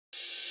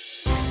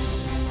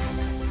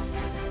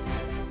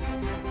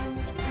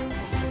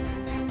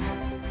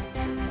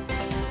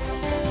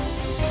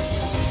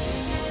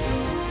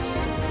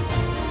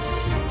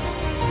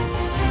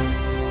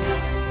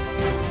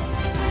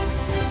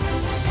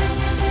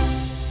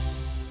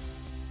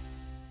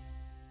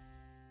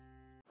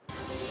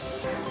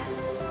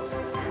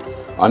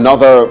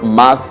Another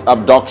mass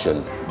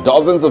abduction.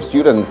 Dozens of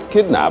students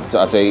kidnapped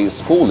at a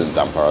school in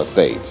Zamfara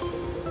State.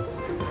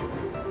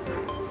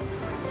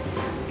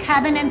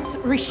 Cabinet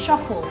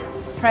reshuffle.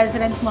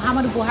 President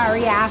Muhammadu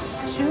Buhari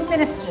asked 2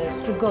 ministers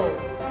to go.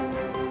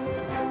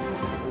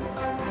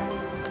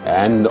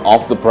 And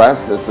off the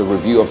press, it's a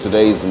review of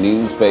today's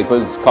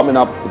newspapers coming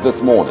up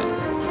this morning.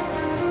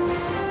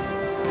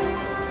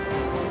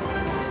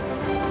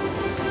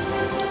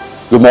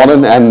 Good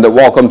morning and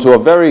welcome to a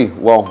very,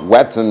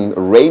 wet and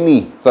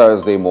rainy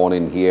Thursday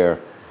morning here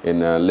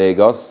in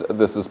Lagos.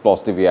 This is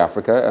Plus TV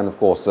Africa and, of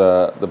course,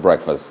 The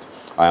Breakfast.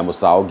 I am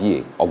Osao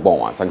Gie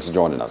Ogbonwa. Thanks for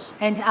joining us.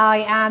 And I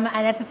am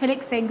Annette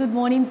Felix saying good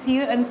morning to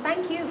you and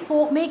thank you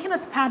for making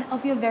us part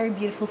of your very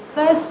beautiful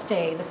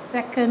Thursday, the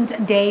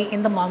second day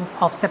in the month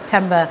of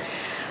September.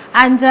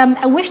 And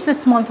I wish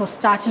this month was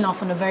starting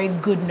off on a very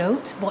good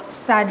note, but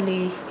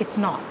sadly it's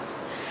not.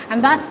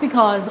 And that's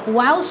because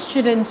while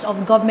students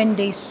of Government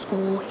Day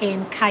School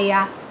in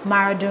Kaya,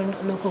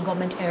 Maradun local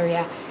government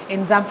area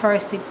in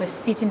Zamfara State were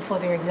sitting for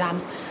their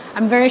exams,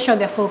 I'm very sure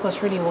their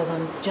focus really was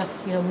on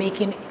just,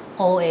 making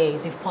all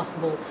A's if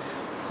possible,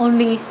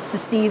 only to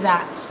see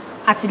that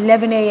at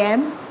 11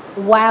 a.m.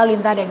 while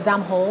in that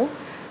exam hall,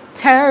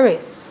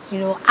 terrorists,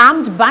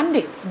 armed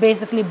bandits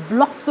basically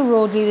blocked the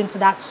road leading to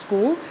that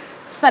school,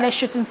 started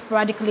shooting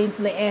sporadically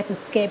into the air to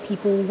scare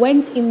people,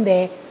 went in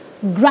there,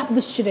 grabbed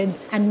the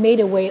students and made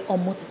away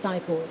on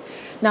motorcycles.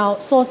 Now,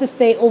 sources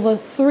say over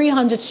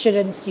 300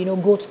 students,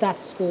 go to that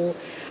school,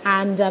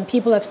 and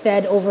people have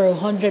said over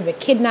 100 were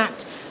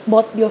kidnapped.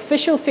 But the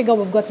official figure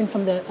we've gotten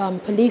from the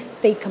police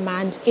state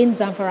command in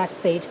Zamfara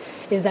State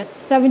is that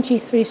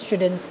 73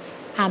 students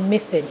are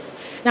missing.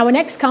 Now, an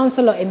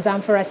ex-councillor in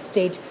Zamfara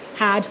State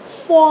had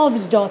 4 of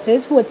his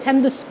daughters who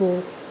attend the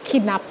school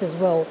kidnapped as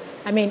well.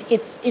 I mean,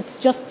 it's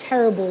just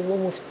terrible what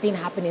we've seen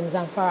happen in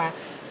Zamfara.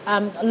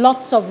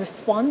 Lots of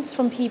response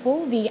from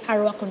people. The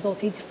Arewa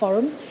Consultative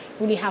Forum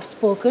really have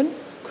spoken,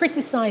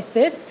 criticized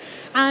this.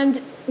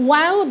 And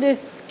while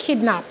this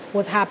kidnap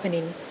was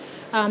happening,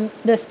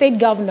 the state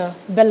governor,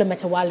 Bello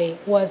Metawale,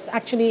 was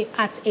actually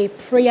at a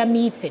prayer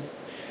meeting.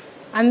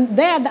 And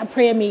there at that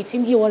prayer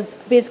meeting, he was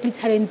basically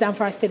telling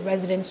Zamfara State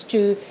residents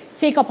to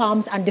take up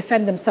arms and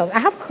defend themselves. I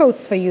have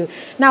quotes for you.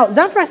 Now,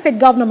 Zamfara State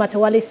Governor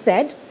Metawale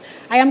said,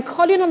 "I am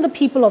calling on the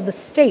people of the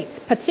state,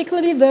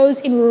 particularly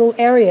those in rural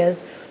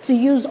areas, to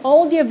use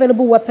all the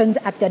available weapons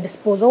at their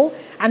disposal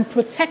and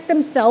protect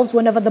themselves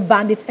whenever the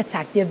bandits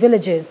attack their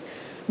villages."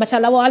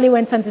 Metawale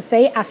went on to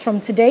say, "As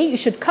from today, you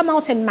should come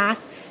out en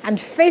masse and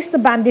face the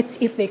bandits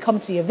if they come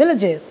to your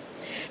villages."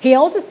 He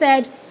also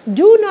said,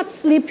 "Do not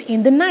sleep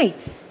in the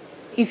night.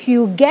 If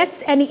you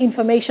get any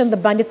information the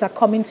bandits are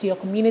coming to your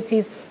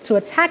communities to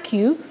attack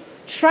you,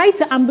 try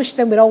to ambush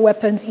them with all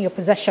weapons in your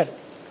possession."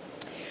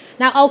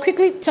 Now, I'll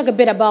quickly talk a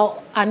bit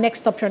about our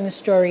next top trending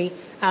story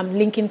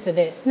linking to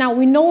this. Now,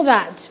 we know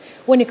that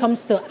when it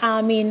comes to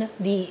arming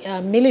the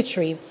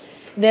military,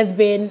 there's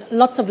been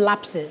lots of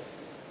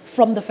lapses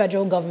from the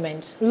federal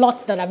government,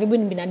 lots that have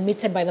even been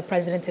admitted by the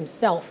president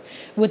himself,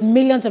 with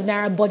millions of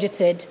naira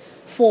budgeted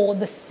for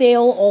the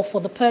sale or for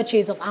the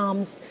purchase of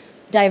arms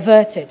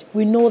diverted.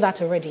 We know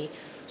that already.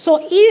 So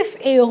if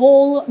a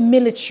whole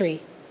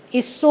military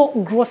is so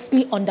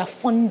grossly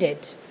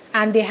underfunded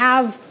and they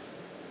have,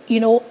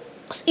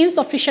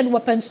 insufficient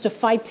weapons to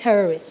fight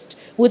terrorists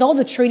with all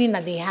the training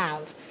that they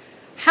have,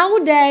 how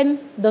then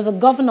does a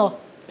governor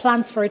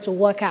plan for it to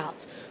work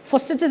out for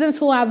citizens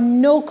who have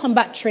no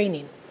combat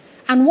training?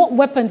 And what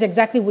weapons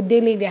exactly would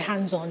they lay their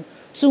hands on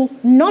to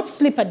not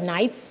sleep at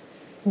night,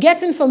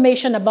 get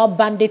information about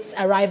bandits'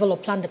 arrival or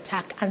planned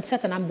attack, and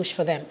set an ambush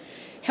for them?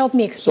 Help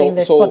me explain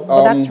this, but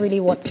that's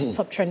really what's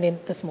top trending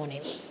this morning.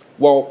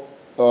 Well,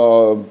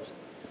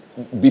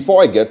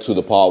 before I get to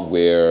the part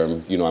where,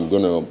 I'm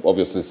going to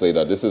obviously say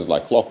that this is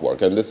like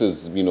clockwork, and this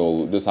is,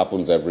 this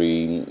happens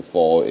every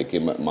 4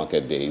 Eke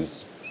market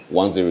days.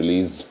 Once they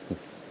release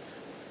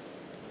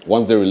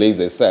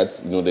a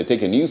set, they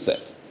take a new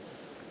set.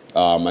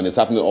 And it's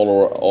happening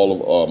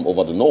all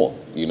over the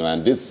north,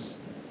 and this,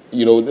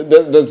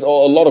 there's a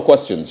lot of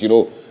questions,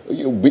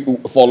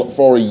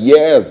 for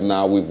years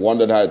now, we've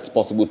wondered how it's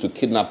possible to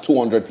kidnap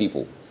 200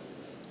 people,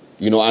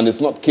 and it's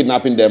not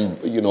kidnapping them,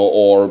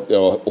 or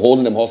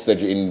holding them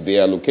hostage in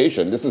their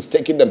location. This is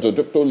taking them to a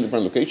totally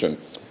different location.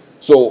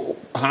 So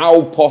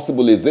how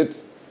possible is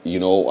it,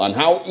 and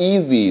how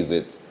easy is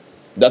it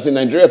that in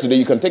Nigeria today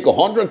you can take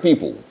 100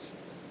 people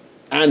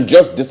and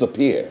just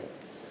disappear?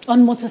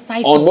 On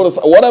motorcycles.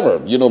 Whatever,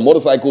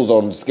 motorcycles,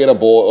 on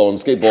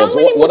skateboards,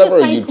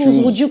 whatever you choose. How many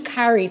motorcycles would you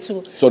carry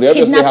to So they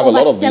obviously have a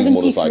lot of these 73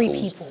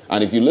 motorcycles. people?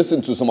 And if you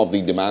listen to some of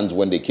the demands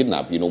when they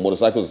kidnap,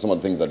 motorcycles are some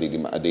of the things that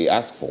they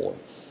ask for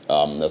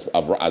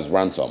as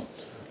ransom.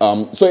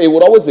 So it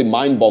would always be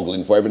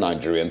mind-boggling for every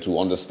Nigerian to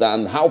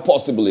understand how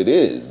possible it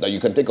is that you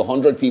can take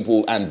 100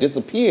 people and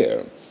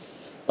disappear.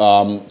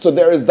 So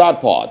there is that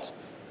part.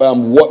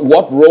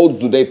 What roads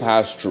do they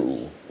pass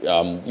through?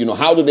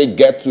 How do they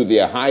get to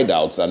their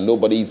hideouts and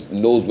nobody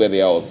knows where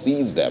they are or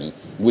sees them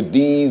with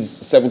these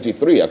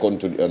 73, according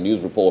to a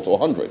news report, or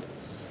 100?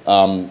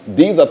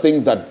 These are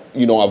things that,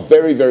 are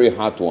very, very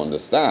hard to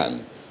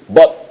understand.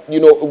 But,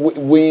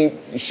 we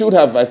should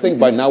have, I think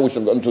by now we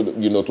should have gotten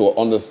to, to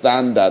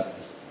understand that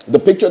the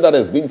picture that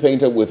has been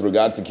painted with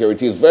regard to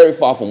security is very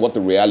far from what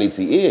the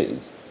reality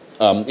is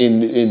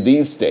in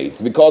these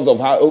states, because of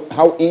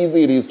how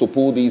easy it is to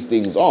pull these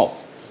things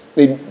off.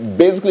 It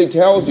basically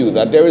tells you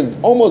that there is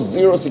almost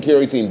zero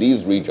security in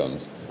these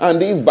regions. And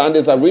these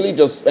bandits are really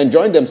just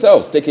enjoying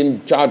themselves,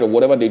 taking charge of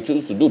whatever they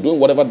choose to do, doing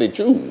whatever they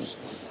choose.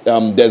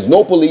 There's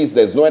no police,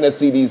 there's no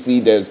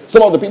NSCDC, there's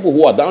some of the people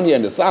who are down here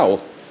in the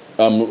south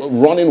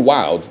running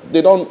wild.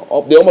 They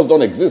almost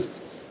don't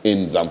exist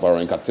in Zamfara,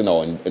 in Katsina,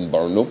 or in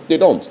Borno. They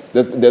don't.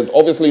 There's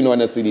obviously no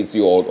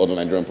NSCDC or the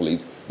Nigerian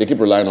police. They keep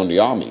relying on the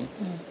army.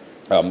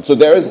 So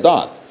there is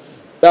that.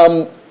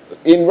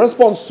 In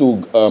response to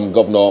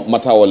Governor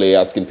Matawale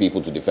asking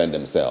people to defend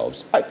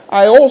themselves,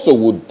 I also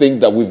would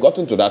think that we've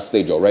gotten to that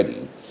stage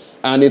already.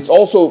 And it's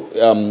also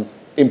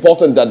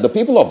important that the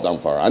people of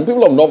Zamfara and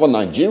people of northern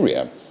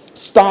Nigeria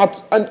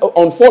start, and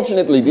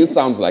unfortunately this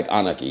sounds like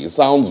anarchy. It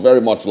sounds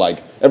very much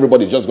like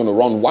everybody's just going to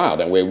run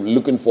wild and we're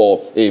looking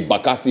for a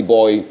Bakassi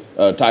boy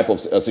type of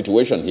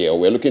situation here.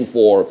 We're looking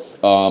for,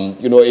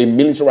 a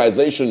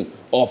militarization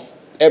of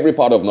every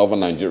part of northern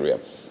Nigeria.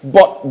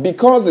 But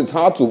because it's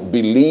hard to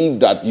believe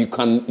that you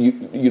can,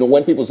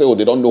 when people say, oh,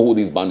 they don't know who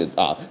these bandits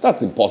are,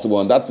 that's impossible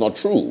and that's not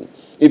true.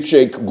 If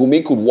Sheikh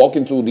Gumi could walk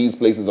into these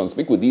places and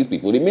speak with these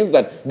people, it means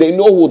that they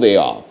know who they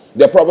are.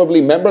 They're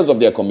probably members of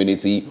their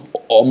community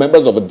or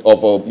members of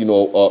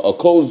a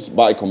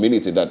close-by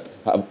community that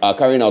are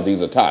carrying out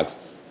these attacks.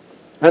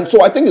 And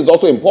so I think it's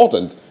also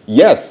important,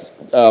 yes,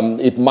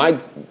 it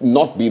might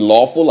not be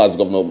lawful, as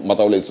Governor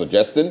Matawale is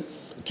suggesting,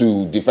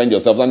 to defend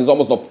yourselves, and it's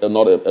almost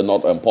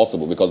not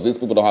impossible, because these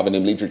people don't have any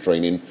military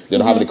training, they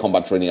don't have any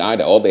combat training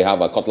either. All they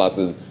have are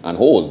cutlasses and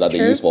hoes that they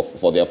use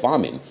for their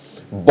farming.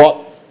 But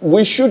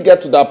we should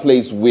get to that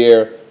place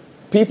where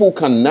people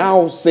can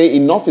now say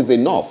enough is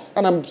enough.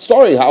 And I'm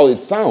sorry how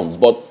it sounds,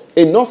 but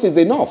enough is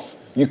enough.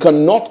 You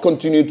cannot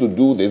continue to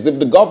do this. If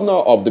the governor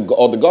or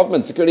the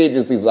government security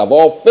agencies have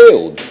all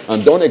failed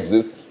and don't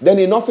exist, then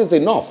enough is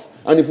enough.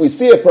 And if we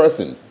see a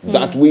person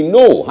that we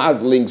know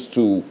has links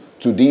to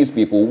these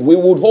people, we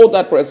would hold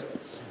that person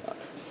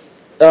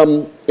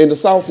in the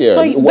south here.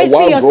 So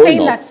basically you're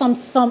saying that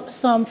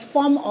some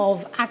form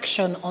of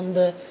action on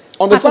the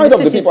side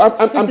of the people.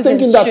 I'm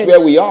thinking that's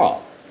where we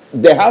are.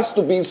 There has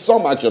to be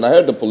some action. I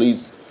heard the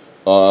police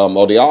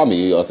or the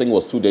army, I think it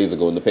was 2 days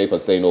ago, in the paper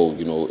saying,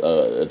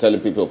 telling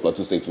people of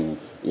Plateau State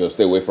to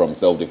stay away from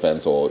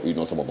self-defense or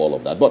some of all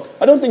of that. But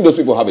I don't think those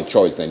people have a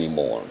choice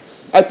anymore.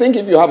 I think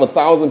if you have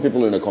 1,000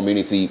 people in a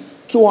community,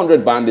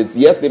 200 bandits,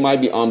 yes, they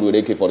might be armed with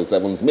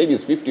AK-47s, maybe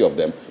it's 50 of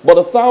them, but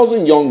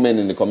 1,000 young men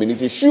in the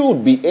community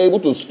should be able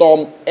to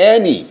storm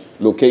any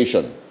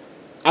location.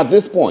 At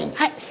this point,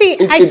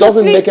 it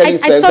doesn't make any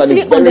sense, and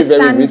it's very,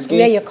 very risky.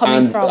 Where you're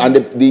coming from. And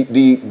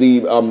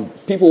the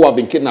people who have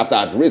been kidnapped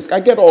are at risk. I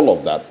get all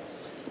of that,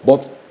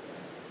 but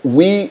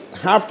we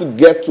have to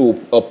get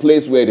to a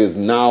place where it is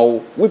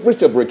now, we've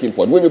reached a breaking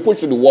point, where we push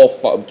to the wall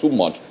too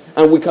much,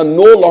 and we can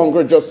no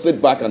longer just sit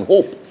back and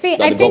hope.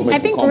 I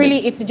think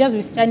really it's just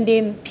be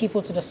sending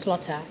people to the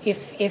slaughter.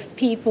 If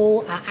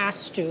people are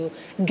asked to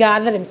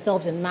gather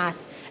themselves in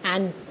mass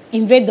and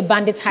invade the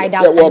bandits'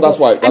 hideout. Yeah, well, that's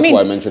why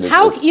I mentioned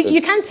it.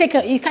 You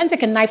can't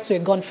take a knife to a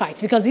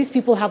gunfight, because these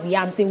people have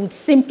yams. They would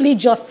simply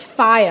just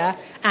fire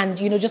and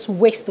just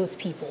waste those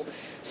people.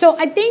 So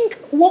I think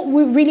what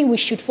we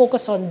should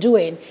focus on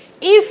doing,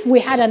 if we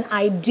had an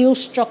ideal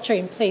structure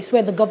in place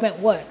where the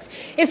government works,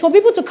 is for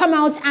people to come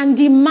out and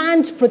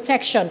demand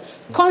protection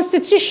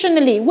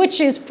constitutionally, which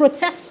is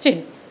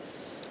protesting.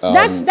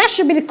 That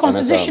should be the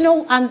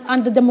constitutional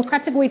and the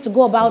democratic way to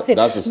go about it.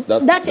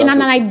 That's in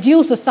an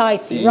ideal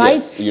society, right?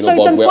 Yes, so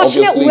it's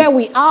unfortunate where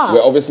we are.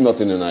 We're obviously not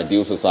in an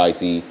ideal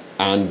society,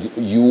 and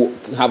you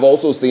have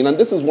also seen, and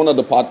this is one of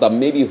the parts that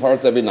maybe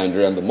hurts every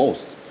Nigerian the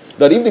most,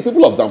 that if the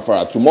people of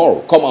Zamfara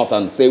tomorrow come out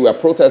and say we're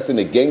protesting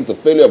against the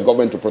failure of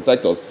government to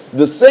protect us,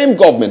 the same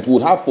government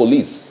would have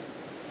police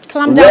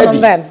clamp down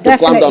on them. To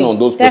clamp down on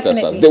those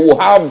protesters. They will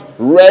have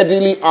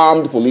readily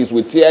armed police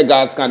with tear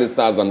gas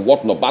canisters and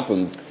whatnot,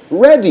 batons,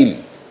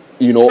 readily.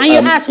 And you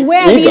ask,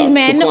 where are these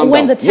men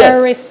when the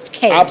terrorists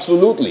came?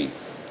 Absolutely.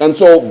 And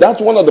so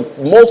that's one of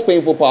the most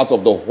painful parts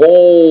of the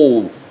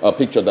whole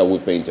picture that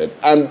we've painted.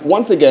 And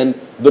once again,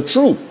 the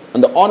truth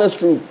and the honest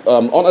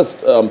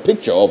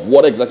picture of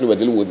what exactly we're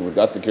dealing with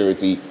regard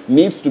security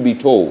needs to be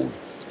told.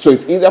 So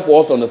it's easier for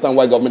us to understand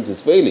why government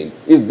is failing.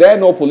 Is there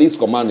no police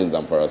command in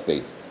Zamfara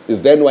State?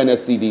 Is there no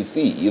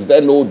NSCDC? Is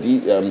there no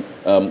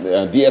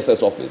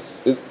DSS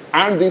office?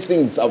 Aren't these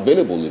things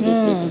available in those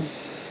places?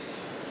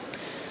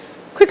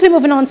 Quickly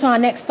moving on to our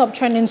next top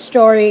trending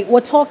story,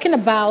 we're talking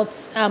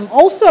about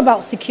also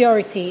about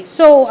security.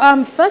 So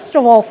first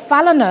of all,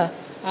 Falana,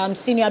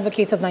 senior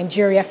advocate of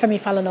Nigeria, Femi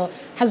Falana,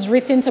 has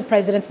written to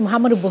President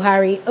Muhammadu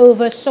Buhari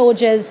over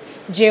soldiers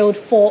jailed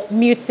for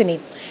mutiny.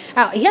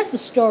 Here's the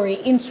story.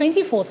 In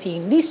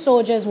 2014, these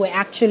soldiers were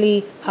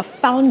actually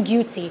found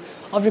guilty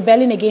of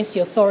rebelling against the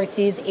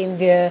authorities in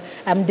their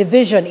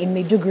division in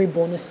Maiduguri,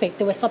 Borno State.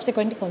 They were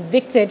subsequently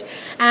convicted,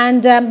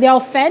 and their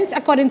offense,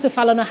 according to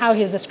Falana, how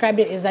he's described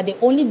it, is that they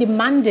only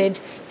demanded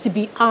to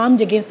be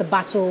armed against the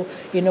battle,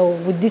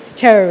 with this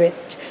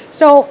terrorist.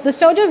 So the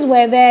soldiers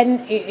were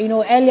then,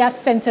 earlier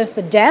sentenced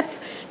to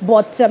death,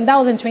 but that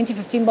was in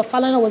 2015. But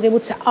Falana was able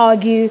to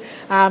argue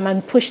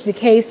and push the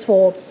case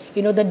for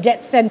the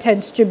death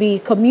sentence to be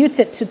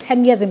commuted to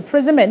 10 years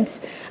imprisonment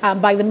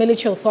by the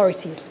military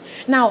authorities.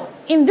 Now,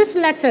 in this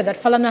letter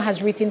that Falana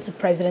has written to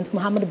President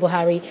Muhammadu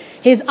Buhari,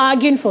 he's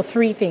arguing for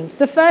three things.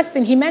 The first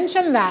thing, he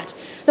mentioned that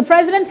the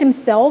president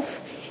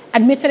himself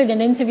admitted in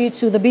an interview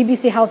to the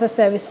BBC Hausa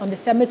service on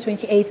December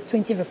 28,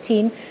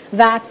 2015,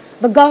 that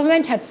the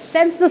government had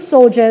sent the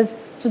soldiers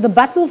to the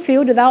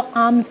battlefield without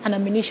arms and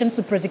ammunition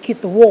to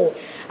prosecute the war,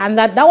 and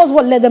that was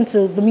what led them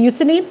to the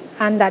mutiny,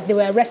 and that they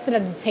were arrested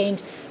and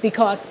detained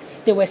because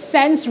they were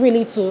sent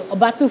really to a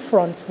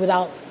battlefront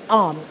without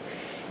arms.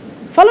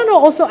 Falana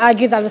also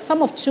argued that a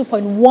sum of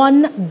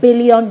 $2.1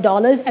 billion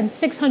and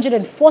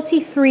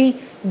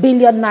 643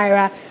 billion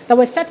naira that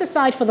were set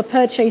aside for the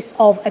purchase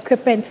of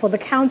equipment for the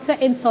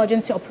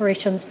counter-insurgency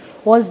operations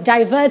was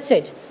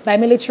diverted by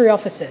military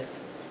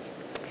officers.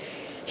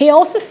 He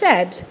also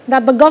said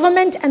that the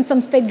government and some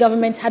state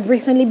governments had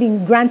recently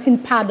been granting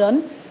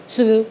pardon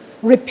to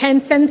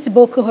repentant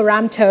Boko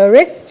Haram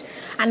terrorists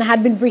and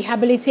had been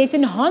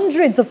rehabilitating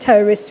hundreds of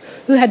terrorists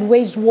who had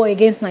waged war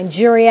against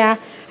Nigeria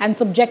and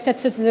subjected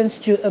citizens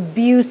to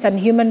abuse and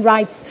human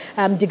rights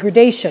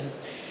degradation.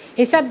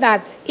 He said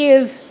that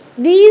if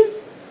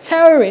these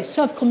terrorists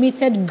who have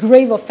committed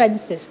grave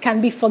offenses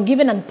can be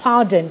forgiven and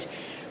pardoned,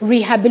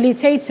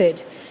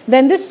 rehabilitated,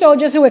 then these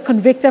soldiers who were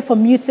convicted for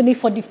mutiny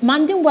for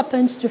demanding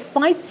weapons to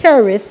fight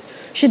terrorists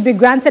should be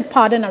granted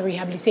pardon and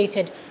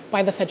rehabilitated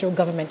by the federal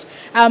government.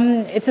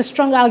 It's a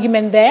strong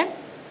argument there.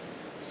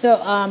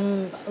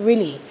 So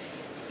really,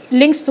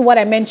 links to what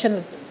I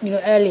mentioned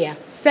earlier,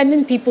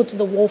 sending people to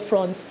the war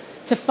front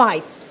to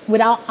fight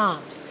without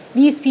arms.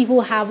 These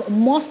people have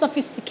more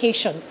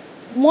sophistication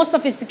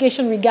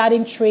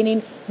regarding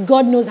training.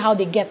 God knows how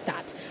they get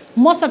that.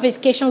 More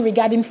sophistication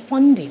regarding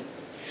funding.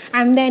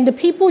 And then the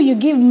people you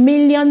give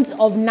millions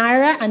of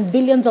naira and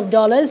billions of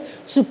dollars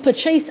to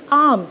purchase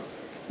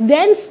arms,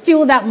 then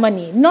steal that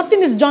money.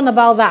 Nothing is done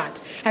about that.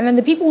 And then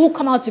the people who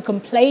come out to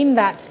complain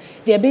that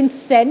they're being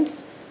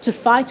sent to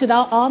fight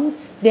without arms,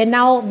 they're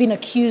now being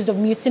accused of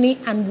mutiny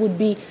and would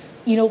be,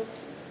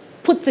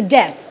 put to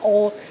death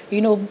or,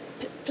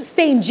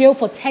 stay in jail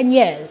for 10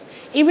 years.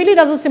 It really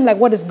doesn't seem like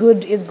what is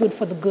good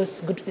for the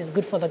goose, is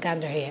good for the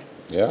gander here.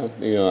 Yeah,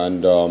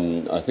 and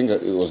I think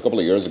it was a couple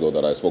of years ago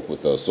that I spoke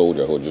with a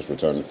soldier who had just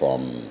returned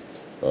from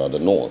the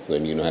north,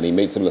 and and he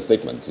made similar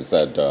statements. He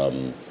said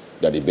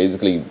that he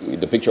basically,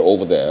 the picture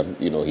over there,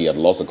 he had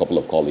lost a couple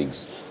of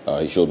colleagues.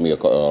 He showed me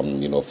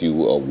a few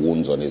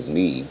wounds on his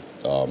knee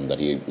that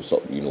he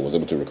was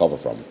able to recover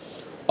from.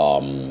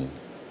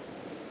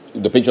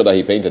 The picture that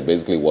he painted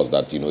basically was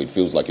that it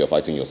feels like you're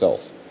fighting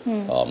yourself.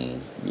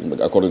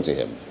 According to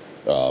him.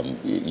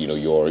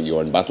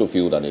 You're in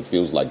battlefield and it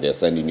feels like they're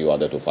sending you out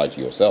there to fight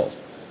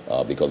yourself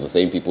because the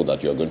same people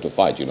that you're going to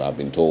fight, have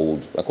been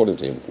told, according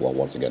to him, well,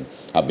 once again,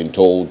 have been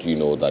told,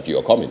 that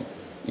you're coming.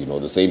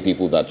 The same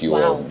people that you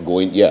are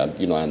going,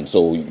 and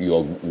so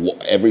you're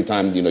every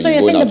time, so you're you're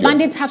going saying out. the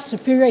bandits have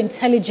superior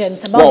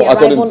intelligence about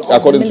the arrival of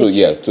according the to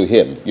military. to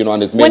him,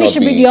 and it may when not it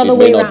should be the other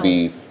way around.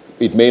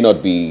 It may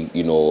not be,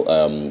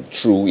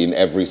 true in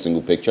every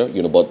single picture,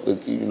 but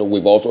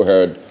we've also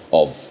heard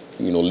of,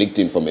 leaked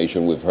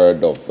information. We've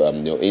heard of,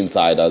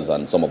 insiders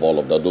and some of all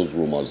of those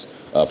rumors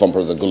from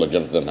President Goodluck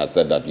Jonathan had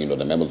said that,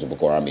 the members of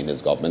Boko Haram in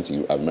his government.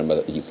 I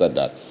remember he said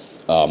that.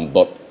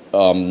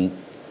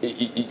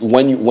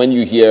 When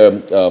you hear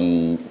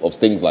of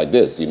things like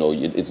this,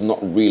 it's not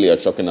really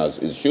as shocking as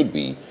it should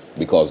be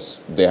because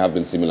there have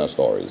been similar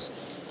stories.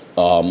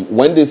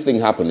 When this thing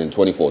happened in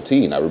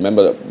 2014, I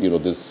remember,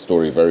 this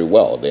story very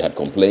well. They had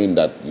complained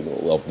that,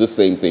 of the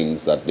same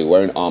things, that they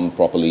weren't armed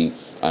properly,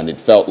 and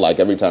it felt like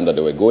every time that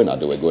they were going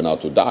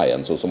out to die.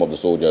 And so some of the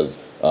soldiers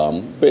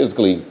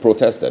basically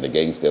protested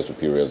against their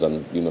superiors,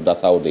 and,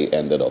 that's how they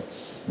ended up.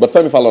 But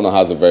Femi Falana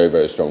has a very,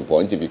 very strong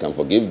point. If you can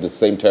forgive the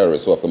same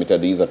terrorists who have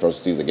committed these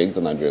atrocities against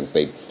the Nigerian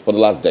state for the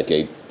last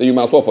decade, then you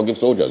might as well forgive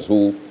soldiers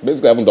who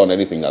basically haven't done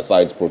anything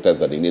aside protest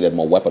that they needed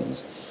more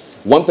weapons.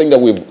 One thing that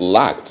we've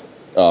lacked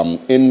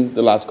in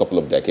the last couple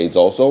of decades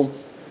also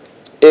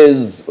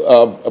is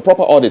a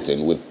proper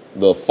auditing with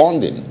the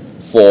funding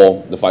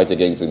for the fight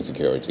against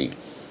insecurity.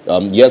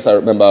 Yes, I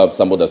remember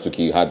Sambo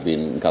Dasuki had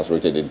been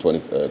incarcerated in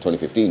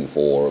 2015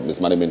 for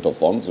mismanagement of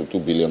funds,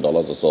 $2 billion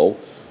or so.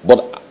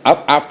 But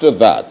after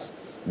that,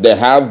 there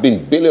have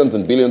been billions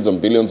and billions and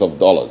billions of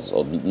dollars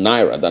or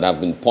naira that have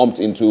been pumped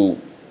into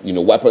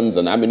weapons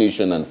and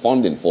ammunition and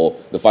funding for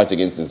the fight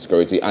against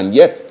insecurity, and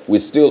yet we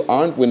still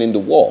aren't winning the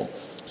war.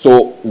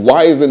 So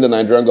why isn't the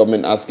Nigerian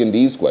government asking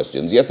these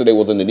questions? Yesterday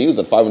was in the news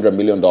that $500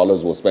 million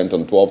was spent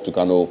on 12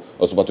 Tucano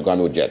or Super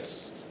Tucano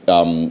jets.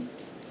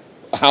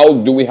 how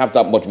do we have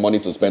that much money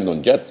to spend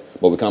on jets,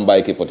 but we can't buy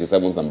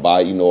AK-47s and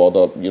buy,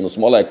 other,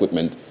 smaller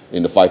equipment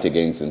in the fight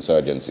against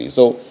insurgency?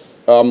 So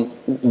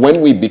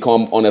when we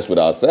become honest with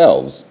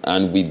ourselves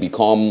and we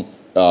become,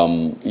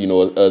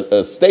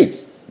 a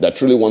state that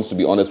truly wants to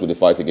be honest with the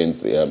fight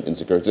against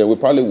insecurity, then we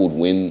probably would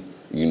win,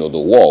 the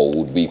war,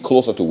 would be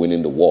closer to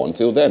winning the war.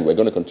 Until then, we're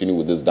going to continue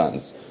with this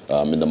dance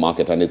in the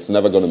market, and it's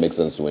never going to make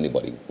sense to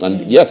anybody.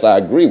 And yes, I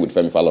agree with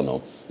Femi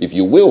Falana. If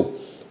you will,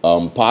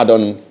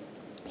 pardon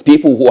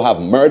people who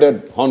have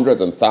murdered hundreds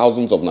and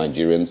thousands of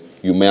Nigerians,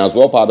 you may as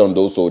well pardon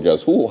those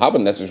soldiers who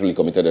haven't necessarily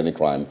committed any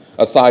crime,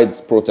 aside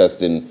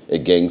protesting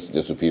against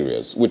their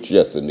superiors, which,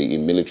 yes,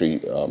 in military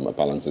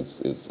parlance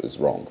is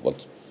wrong.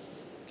 But,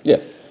 yeah.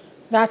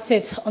 That's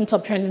it on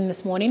Top Trending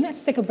this morning.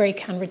 Let's take a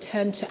break and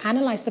return to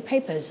analyze the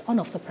papers on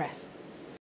Off the Press.